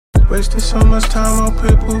Wasted so much time on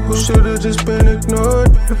people who should've just been ignored.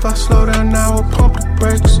 If I slow down now, I'll pump the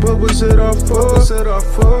brakes. What was it all for? What was it all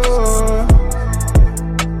for?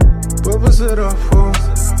 What was it all for?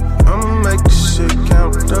 I'ma make this shit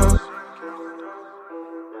count, though.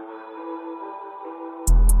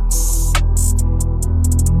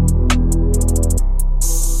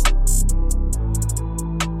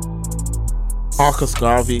 Marcus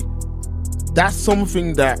Garvey, that's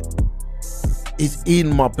something that is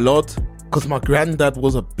in my blood because my granddad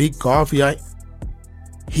was a big Garveyite.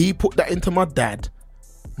 He put that into my dad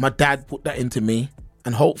put that into me,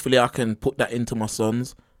 and hopefully I can put that into my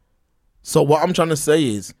sons. So what I'm trying to say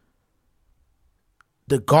is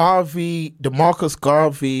the Marcus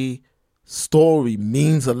Garvey story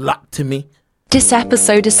means a lot to me. This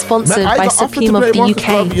episode is sponsored by Supreme of the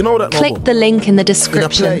UK. You know that Click the link in the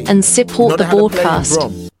description and support the broadcast.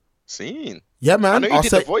 Seen. Yeah, man. I know you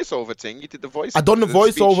did the voiceover thing. You did the voice. I done the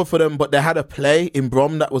voiceover for them, but they had a play in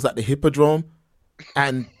Brom that was at the Hippodrome,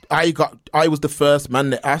 and I was the first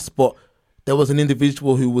man they asked, but there was an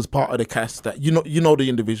individual who was part of the cast that you know the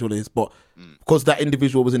individual is, but because that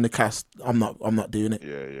individual was in the cast, I'm not doing it.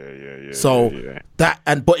 Yeah. So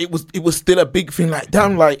but it was still a big thing. Like,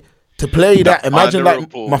 damn, like to play that. Imagine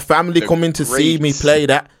like my family coming to see me play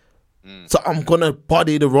that. So I'm gonna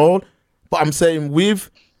body the role, but I'm saying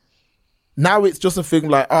now it's just a thing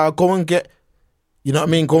like, go and get, you know what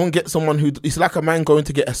I mean? Go and get someone it's like a man going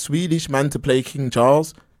to get a Swedish man to play King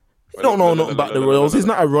Charles. He don't know nothing about the royals. He's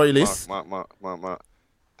not a royalist. Mark.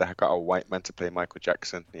 They got a white man to play Michael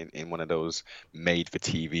Jackson in one of those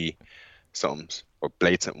made-for-TV songs, or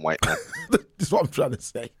blatant white man. That's what I'm trying to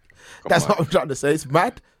say. What I'm trying to say. It's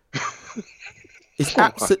mad. It's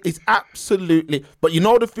absolutely. But you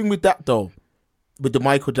know the thing with that though, with the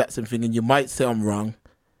Michael Jackson thing, and you might say I'm wrong.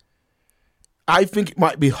 I think it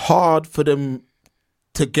might be hard for them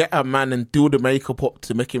to get a man and do the makeup up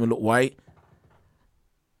to make him look white.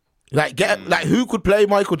 Like who could play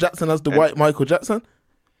Michael Jackson as the white Michael Jackson?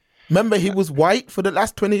 Remember, he was white for the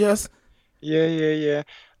last 20 years. Yeah.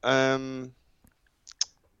 All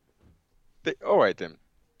right then.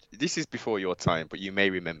 This is before your time, but you may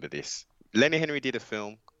remember this. Lenny Henry did a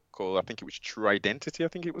film called, I think it was True Identity, I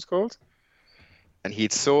think it was called. And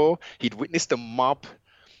he'd witnessed a mob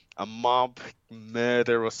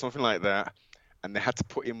murder or something like that. And they had to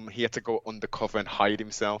he had to go undercover and hide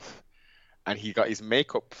himself. And he got his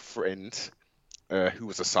makeup friend, who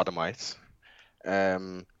was a sodomite,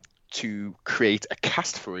 to create a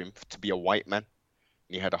cast for him to be a white man.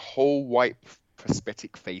 And he had a whole white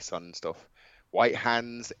prosthetic face on and stuff. White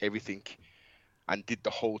hands, everything. And did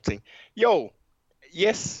the whole thing.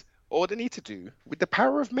 Yes, all they need to do, with the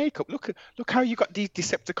power of makeup, look how you got these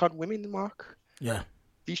Decepticon women, Mark. Yeah.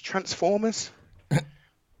 These Transformers.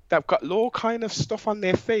 They've got all kind of stuff on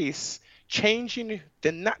their face, changing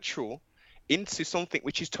the natural into something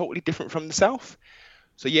which is totally different from themselves.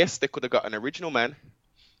 So yes, they could have got an original man,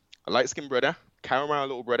 a light-skinned brother, carry around a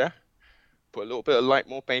little brother, put a little bit of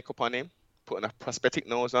more makeup on him, put a prosthetic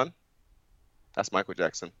nose on. That's Michael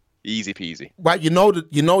Jackson. Easy peasy. Right,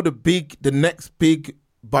 the next big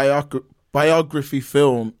biography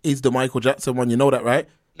film is the Michael Jackson one. You know that, right?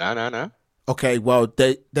 No. Okay, well,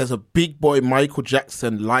 there's a big boy Michael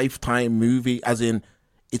Jackson Lifetime movie, as in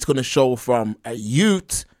it's going to show from a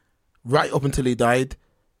youth right up until he died.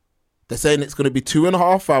 They're saying it's going to be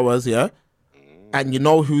 2.5 hours, yeah? And you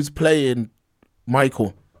know who's playing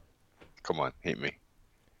Michael? Come on, hit me.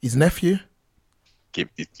 His nephew. You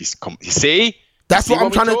see? That's what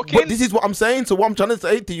I'm trying to... But this is what I'm saying. So what I'm trying to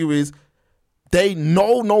say to you is they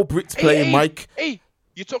know no Brits playing Mike. Hey,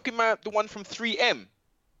 you're talking about the one from 3M?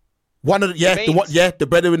 One of the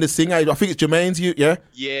brother in the singer. I think it's Jermaine's you, yeah?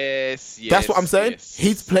 Yes. That's what I'm saying. Yes.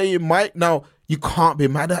 He's playing Mike. Now, you can't be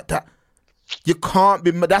mad at that. You can't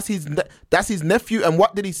be mad. That's his nephew. And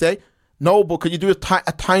what did he say? No, but could you do a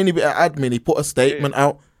tiny bit of admin? He put a statement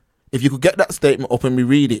out. If you could get that statement up and we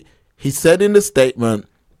read it. He said in the statement,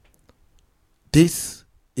 this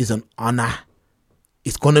is an honor.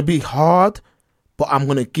 It's going to be hard, but I'm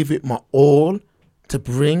going to give it my all to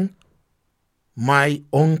bring my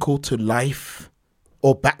uncle to life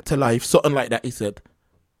or back to life. Something like that, he said.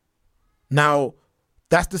 Now,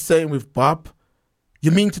 that's the same with Bob.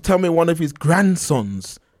 You mean to tell me one of his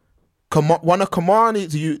grandsons, one of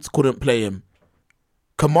Kamani's youths couldn't play him?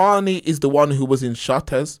 Kamani is the one who was in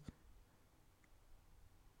Shutters.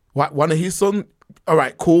 What, one of his sons? All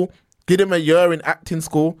right, cool. Give him a year in acting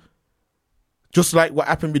school. Just like what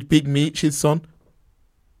happened with Big Meech's son.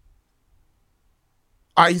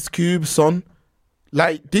 Ice Cube's son.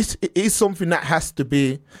 Like, this is something that has to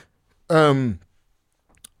be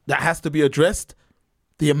addressed.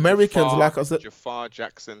 The Americans, like I said, Jafar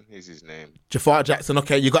Jackson is his name. Jafar Jackson.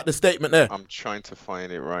 Okay, you got the statement there. I'm trying to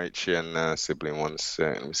find it right here, and sibling one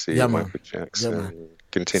sec. Let me see. Yeah, Michael man. Jackson. Yeah, man.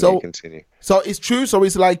 Continue. So it's true. So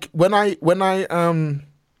it's like when I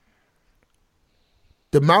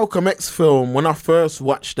the Malcolm X film, when I first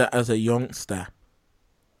watched that as a youngster,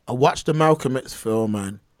 I watched the Malcolm X film,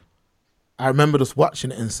 man. I remember just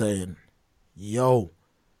watching it and saying, yo,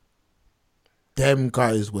 them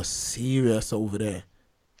guys were serious over there.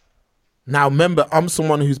 Now, remember, I'm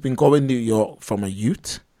someone who's been going to New York from a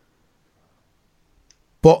youth.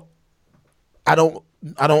 But I don't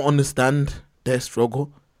understand their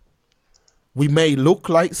struggle. We may look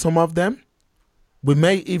like some of them. We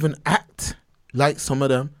may even act like some of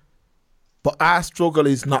them. But our struggle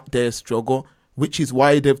is not their struggle, which is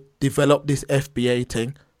why they've developed this FBA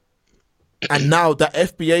thing. And now that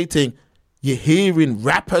FBA thing, you're hearing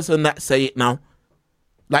rappers and that say it now.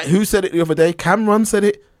 Like, who said it the other day? Cameron said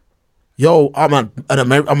it. Yo, I'm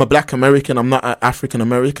a black American. I'm not an African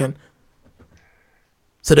American.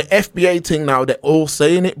 So the FBA thing now, they're all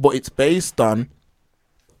saying it, but it's based on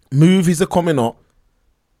movies are coming up.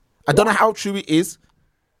 I don't know how true it is,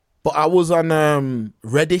 but I was on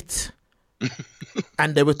Reddit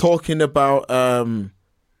and they were talking about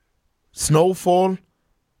Snowfall,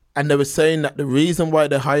 and they were saying that the reason why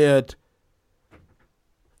they hired,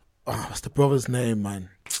 what's the brother's name, man?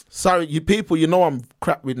 Sorry, you people, you know I'm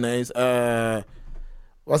crap with names.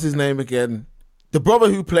 What's his name again? The brother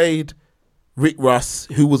who played Rick Ross,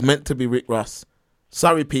 who was meant to be Rick Ross.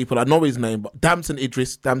 Sorry, people, I know his name, but Damson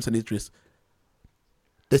Idris.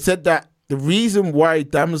 They said that the reason why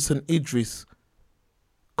Damson Idris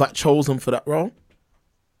got chosen for that role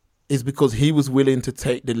is because he was willing to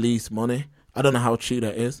take the least money. I don't know how true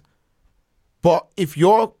that is. But if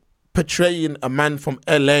you're portraying a man from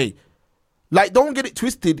LA, like, don't get it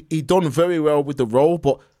twisted, he done very well with the role,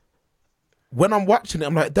 but when I'm watching it,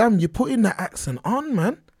 I'm like, damn, you're putting that accent on,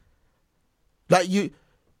 man. Like,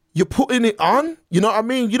 you're putting it on, you know what I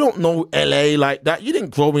mean? You don't know LA like that. You didn't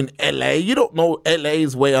grow in LA. You don't know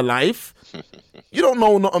LA's way of life. You don't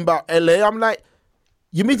know nothing about LA. I'm like,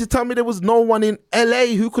 you mean to tell me there was no one in LA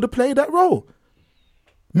who could have played that role?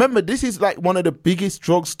 Remember, this is like one of the biggest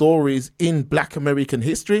drug stories in Black American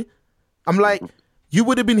history. I'm like, you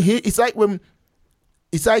would have been here. It's like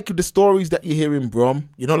the stories that you hear in Brum,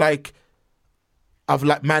 you know, like, of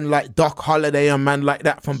like man like Doc Holliday and man like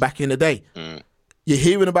that from back in the day. You're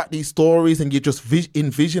hearing about these stories and you're just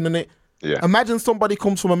envisioning it. Yeah. Imagine somebody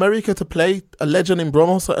comes from America to play a legend in Brum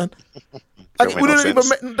or something. And it wouldn't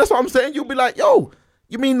even. That's what I'm saying. You'll be like, yo,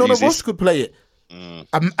 you mean none of us could play it?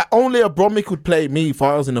 Only a Brummie could play me if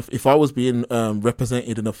I was being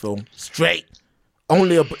represented in a film. Straight.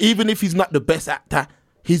 Even if he's not the best actor,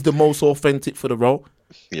 he's the most authentic for the role.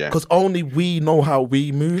 Yeah. Because only we know how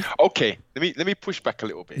we move. Okay, let me push back a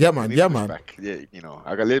little bit. Yeah, man. Yeah, man. Yeah, you know,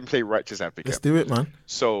 I gotta let him play righteous advocate. Let's do it, man.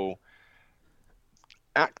 So,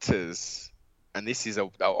 actors, and this is a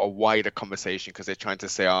wider conversation because they're trying to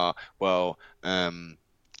say,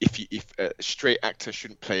 if a straight actor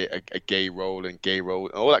shouldn't play a gay role and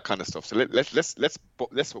all that kind of stuff. So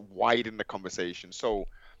let's widen the conversation. So,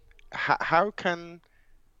 how can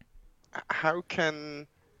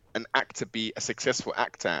an actor be a successful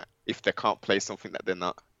actor if they can't play something that they're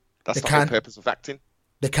not? That's not the purpose of acting.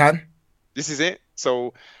 They can. This is it.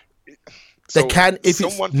 So they can if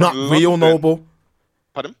it's not real, Noble.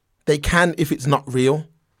 Pardon? They can if it's not real.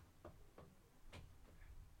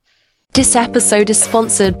 This episode is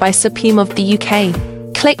sponsored by Supreme of the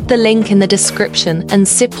UK. Click the link in the description and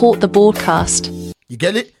support the broadcast. You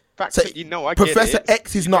get it? So, I Professor get it.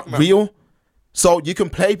 X is not real. So you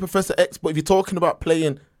can play Professor X, but if you're talking about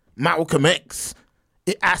playing Malcolm X,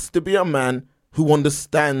 it has to be a man who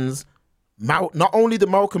understands not only the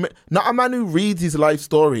Malcolm X, not a man who reads his life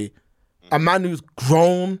story, a man who's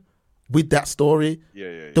grown with that story.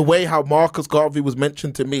 Yeah. The way how Marcus Garvey was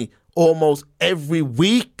mentioned to me almost every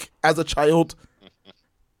week as a child.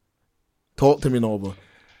 Talk to me, Noble.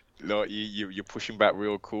 Look, you're pushing back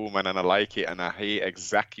real cool, man, and I like it, and I hear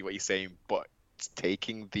exactly what you're saying, but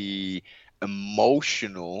taking the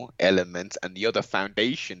emotional element and the other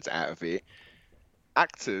foundations out of it,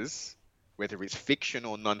 actors, whether it's fiction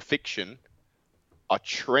or non-fiction, are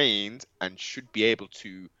trained and should be able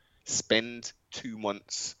to spend 2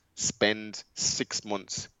 months, spend 6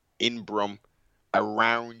 months in Brum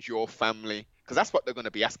around your family, because that's what they're going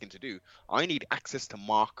to be asking to do. I need access to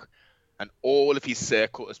Mark and all of his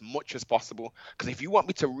circle as much as possible, because if you want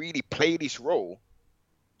me to really play this role,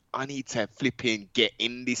 I need to flip in, get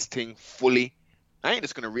in this thing fully. I ain't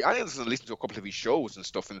just gonna listen to a couple of his shows and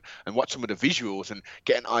stuff and watch some of the visuals and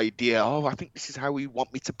get an idea. Oh, I think this is how we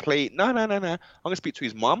want me to play it. No. I'm gonna speak to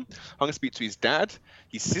his mom. I'm gonna speak to his dad,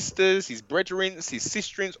 his sisters, his brethren, his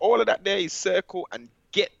sisterins, all of that there, his circle, and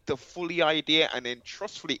get the fully idea. And then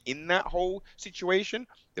trustfully in that whole situation,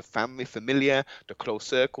 the family, familiar, the close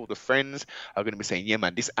circle, the friends are gonna be saying, yeah,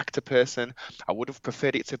 man, this actor person, I would have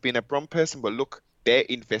preferred it to have been a Bron person, but look, they're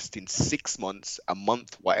investing 6 months, a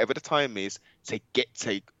month, whatever the time is, to get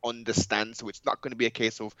to understand. So it's not going to be a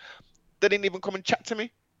case of they didn't even come and chat to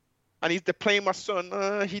me, and they're playing my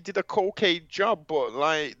son. He did a cocaine job, but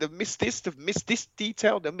like they've missed this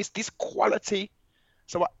detail, they missed this quality.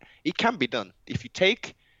 So it can be done if you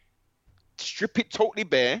strip it totally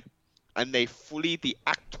bare, and the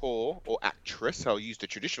actor or actress, I'll use the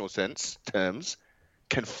traditional sense terms,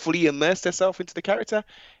 can fully immerse themselves into the character.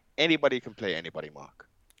 Anybody can play anybody, Mark.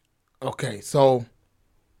 Okay, so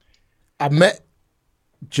I met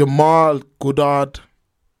Jamal Goddard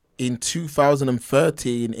in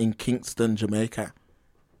 2013 in Kingston, Jamaica.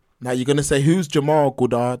 Now you're going to say, who's Jamal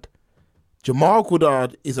Goddard? Jamal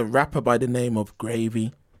Goddard is a rapper by the name of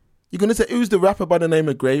Gravy. You're going to say, who's the rapper by the name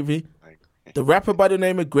of Gravy? The rapper by the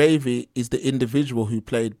name of Gravy is the individual who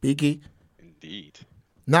played Biggie. Indeed.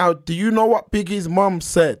 Now, do you know what Biggie's mum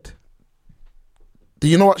said? Do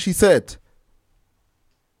you know what she said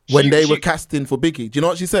when they were casting for Biggie? Do you know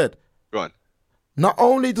what she said? Go on. Not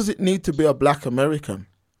only does it need to be a black American,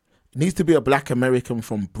 it needs to be a black American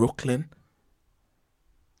from Brooklyn.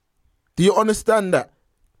 Do you understand that?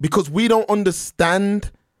 Because we don't understand.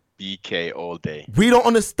 BK all day. We don't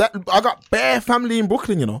understand. I got bare family in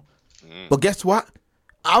Brooklyn, you know. But guess what?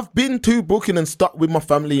 I've been to Brooklyn and stuck with my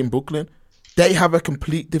family in Brooklyn. They have a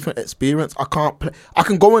complete different experience. I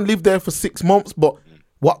can go and live there for 6 months, but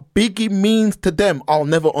what Biggie means to them, I'll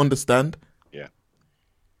never understand. Yeah.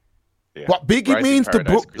 What Biggie means to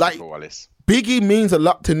Biggie means a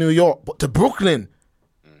lot to New York, but to Brooklyn,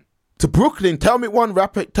 tell me one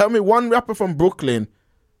rapper from Brooklyn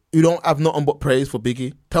who don't have nothing but praise for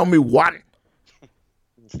Biggie. Tell me one.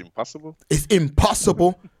 It's impossible. It's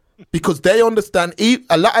impossible because they understand. A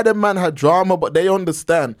lot of them man had drama, but they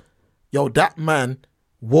understand. Yo, that man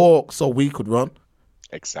walked so we could run.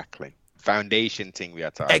 Exactly. Foundation thing we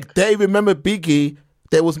are talking. Like, they remember Biggie.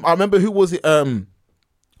 I remember who was it?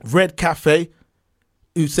 Red Cafe,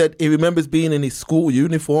 who said he remembers being in his school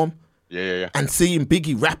uniform. Yeah. And seeing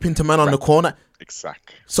Biggie rapping to man on the corner.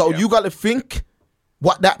 Exactly. So you got to think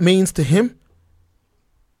what that means to him.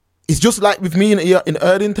 It's just like with me in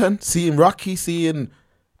Erdington, seeing Rocky, seeing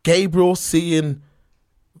Gabriel, seeing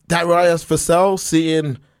Darius Vassell,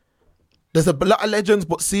 seeing... There's a lot of legends,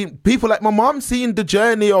 but seeing people like my mom, seeing the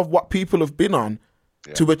journey of what people have been on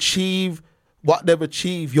to achieve what they've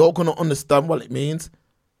achieved, you're going to understand what it means.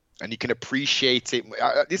 And you can appreciate it.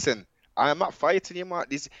 Listen, I'm not fighting you, Mark.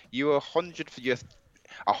 You're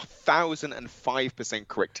 1,005%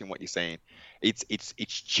 correct in what you're saying.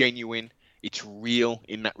 It's genuine. It's real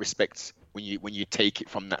in that respect when you take it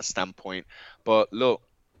from that standpoint. But look,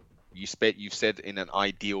 you've said in an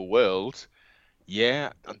ideal world.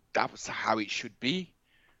 Yeah, and that was how it should be.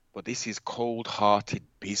 But this is cold-hearted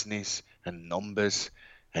business and numbers,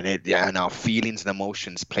 and our feelings and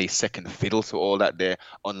emotions play second fiddle to all that there,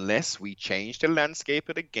 unless we change the landscape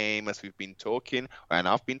of the game, as we've been talking, and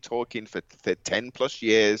I've been talking for 10 plus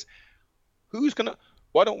years.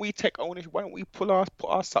 Why don't we take ownership? Why don't we put our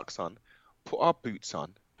socks on, put our boots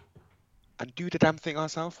on, and do the damn thing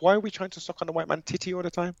ourselves? Why are we trying to suck on the white man titty all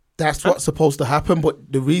the time? That's what's supposed to happen,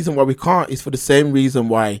 but the reason why we can't is for the same reason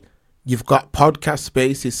why you've got podcast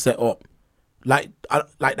spaces set up, like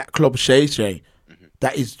that Club Shay Shay,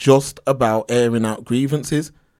 that is just about airing out grievances.